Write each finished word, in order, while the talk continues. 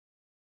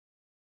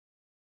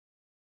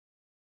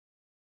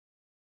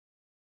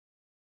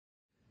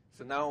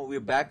So now we're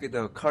back with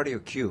the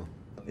CardioQ.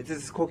 It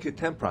is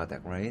CoQ10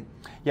 product, right?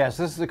 Yes,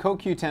 this is a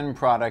CoQ10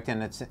 product,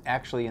 and it's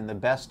actually in the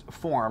best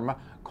form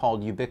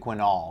called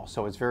ubiquinol.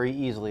 So it's very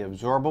easily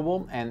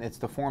absorbable, and it's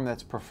the form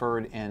that's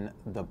preferred in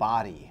the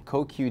body.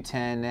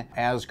 CoQ10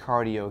 as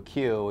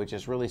CardioQ, it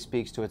just really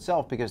speaks to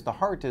itself because the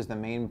heart is the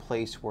main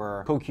place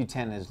where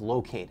CoQ10 is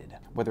located.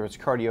 Whether it's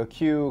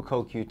CardioQ,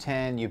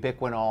 CoQ10,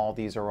 ubiquinol,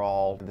 these are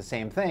all the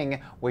same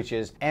thing, which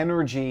is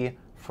energy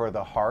for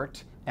the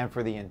heart and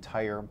for the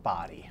entire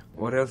body.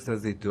 What else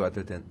does it do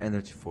other than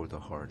energy for the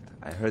heart?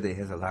 I heard it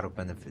has a lot of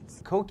benefits.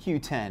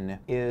 CoQ10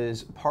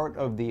 is part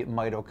of the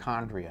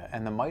mitochondria,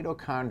 and the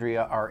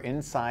mitochondria are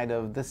inside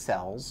of the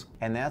cells,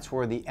 and that's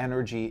where the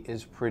energy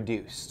is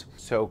produced.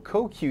 So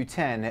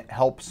CoQ10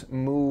 helps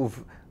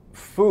move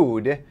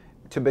food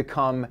to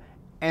become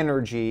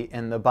energy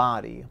in the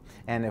body.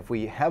 And if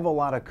we have a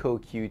lot of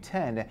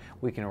CoQ10,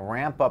 we can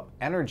ramp up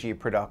energy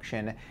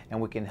production,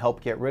 and we can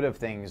help get rid of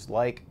things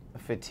like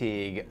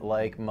fatigue,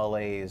 like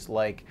malaise,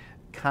 like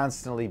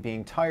constantly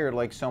being tired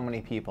like so many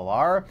people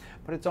are.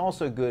 But it's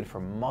also good for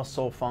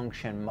muscle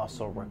function,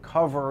 muscle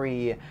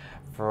recovery,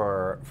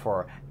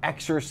 for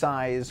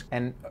exercise,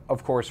 and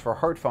of course for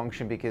heart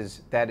function,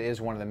 because that is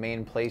one of the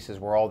main places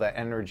where all that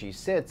energy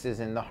sits, is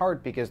in the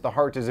heart, because the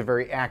heart is a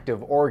very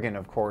active organ,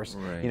 of course,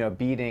 right. You know,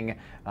 beating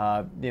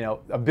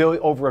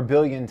over a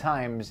billion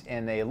times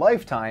in a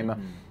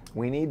lifetime.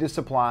 We need to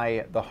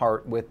supply the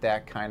heart with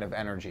that kind of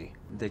energy.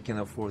 They can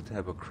afford to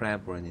have a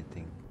cramp or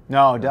anything.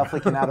 No,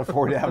 definitely cannot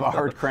afford to have a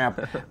heart cramp.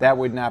 That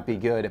would not be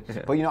good.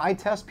 But you know, I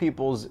test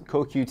people's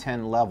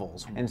CoQ10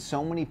 levels, and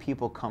so many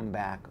people come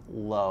back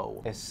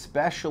low,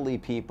 especially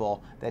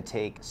people that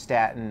take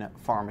statin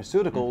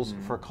pharmaceuticals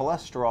for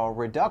cholesterol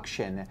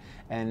reduction.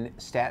 And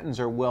statins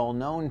are well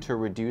known to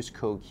reduce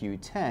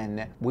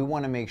CoQ10. We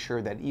want to make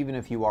sure that even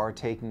if you are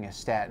taking a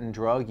statin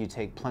drug, you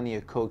take plenty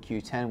of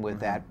CoQ10 with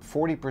that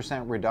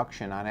 40%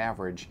 reduction on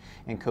average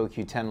in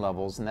CoQ10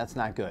 levels, and that's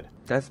not good.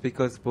 That's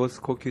because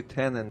both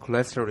CoQ10 and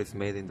cholesterol is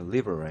made in the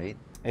liver, right?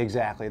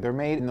 Exactly. They're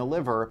made in the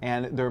liver,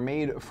 and they're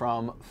made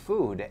from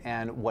food.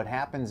 And what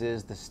happens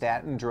is the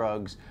statin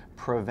drugs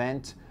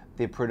prevent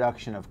the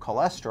production of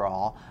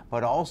cholesterol,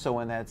 but also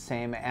in that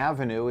same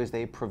avenue is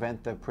they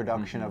prevent the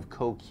production of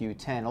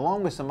CoQ10,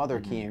 along with some other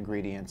key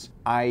ingredients.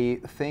 I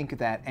think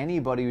that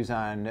anybody who's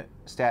on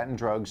statin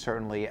drugs,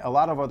 certainly a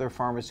lot of other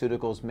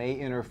pharmaceuticals may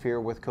interfere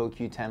with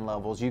CoQ10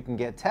 levels. You can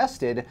get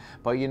tested,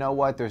 but you know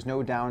what? There's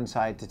no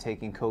downside to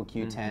taking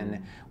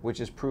CoQ10, which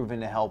is proven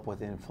to help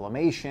with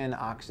inflammation,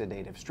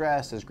 oxidative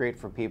stress, is great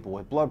for people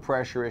with blood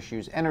pressure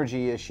issues,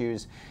 energy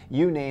issues,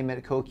 you name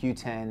it.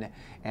 CoQ10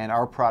 and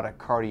our product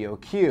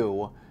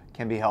CardioQ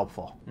can be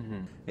helpful.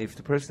 If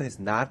the person is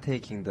not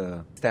taking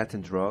the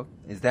statin drug,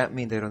 does that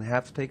mean they don't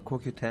have to take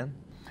CoQ10?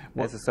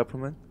 As a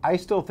supplement? I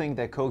still think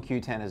that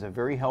CoQ10 is a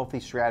very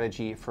healthy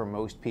strategy for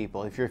most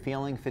people. If you're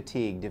feeling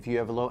fatigued, if you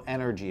have low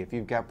energy, if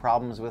you've got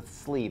problems with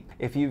sleep,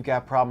 if you've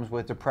got problems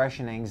with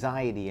depression,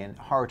 anxiety, and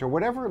heart, or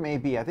whatever it may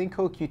be, I think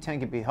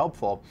CoQ10 can be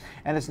helpful.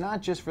 And it's not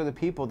just for the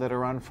people that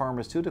are on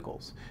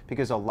pharmaceuticals,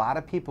 because a lot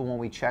of people, when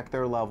we check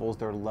their levels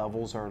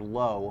are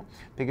low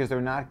because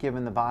they're not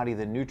giving the body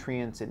the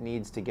nutrients it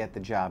needs to get the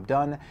job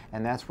done,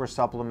 and that's where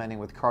supplementing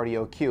with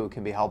CardioQ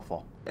can be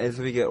helpful. As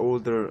we get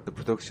older, the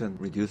production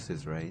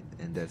reduces, right?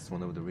 And that's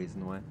one of the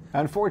reasons why.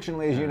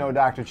 Unfortunately, as you know,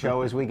 Dr.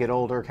 Cho, as we get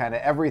older, kind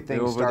of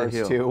everything starts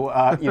to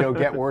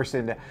get worse,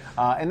 and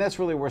that's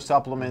really where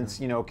supplements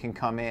can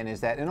come in.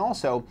 Is that, and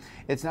also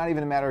it's not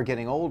even a matter of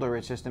getting older;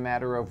 it's just a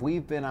matter of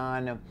we've been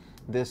on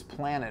this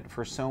planet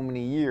for so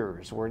many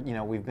years, where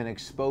we've been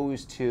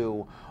exposed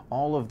to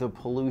all of the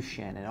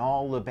pollution and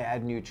all the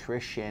bad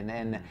nutrition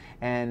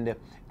and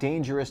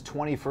dangerous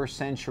 21st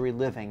century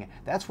living.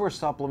 That's where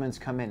supplements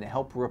come in to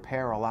help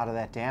repair a lot of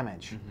that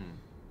damage.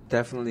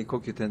 Definitely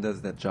CoQ10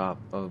 does that job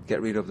of get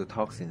rid of the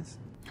toxins.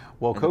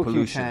 Well,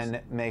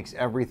 CoQ10 makes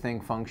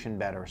everything function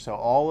better. So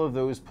all of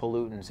those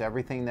pollutants,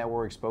 everything that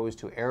we're exposed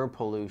to, air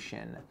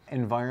pollution,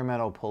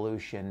 environmental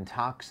pollution,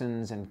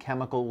 toxins and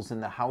chemicals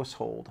in the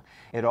household,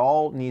 it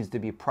all needs to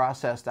be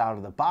processed out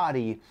of the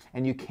body,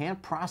 and you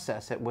can't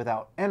process it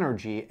without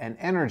energy, and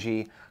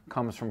energy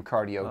comes from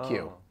CardioQ.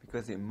 Oh,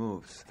 because it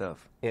moves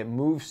stuff. It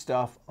moves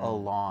stuff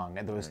along.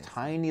 And those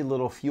tiny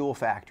little fuel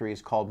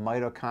factories called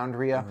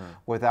mitochondria,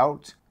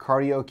 without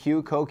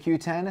CardioQ,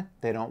 CoQ10,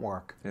 they don't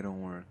work. They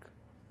don't work.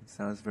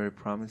 Sounds very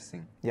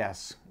promising.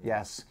 Yes,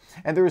 yes.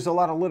 And there's a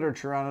lot of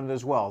literature on it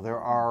as well. There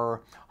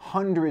are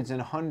hundreds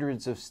and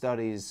hundreds of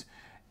studies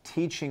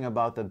teaching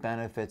about the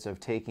benefits of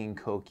taking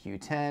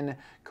CoQ10,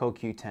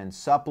 CoQ10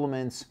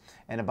 supplements,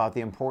 and about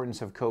the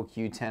importance of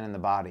CoQ10 in the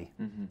body.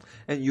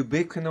 And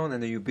ubiquinol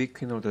and the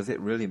ubiquinol, does it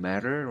really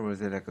matter? Or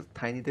is it like a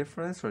tiny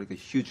difference or like a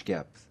huge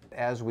gap?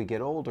 As we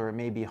get older, it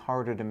may be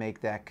harder to make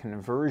that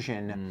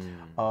conversion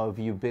of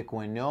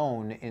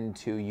ubiquinone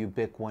into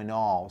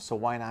ubiquinol. So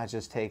why not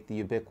just take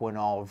the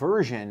ubiquinol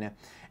version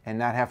and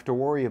not have to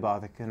worry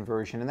about the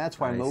conversion? And that's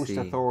why most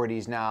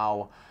authorities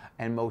now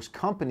and most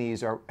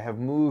companies have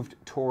moved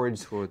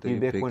towards Toward the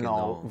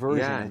ubiquinol version.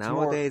 Yeah, It's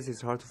nowadays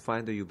it's hard to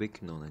find the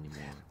ubiquinol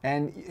anymore.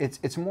 and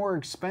it's more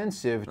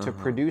expensive to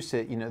produce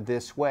it,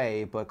 this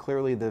way, but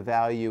clearly the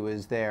value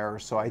is there.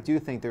 So I do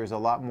think there's a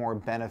lot more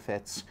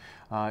benefits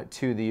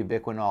to the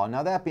ubiquinol.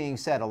 Now that being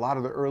said, a lot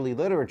of the early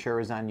literature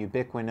is on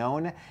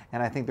ubiquinone,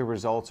 and I think the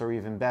results are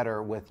even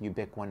better with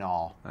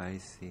ubiquinol. I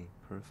see.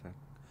 Perfect.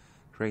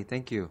 Great.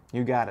 Thank you.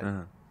 You got it.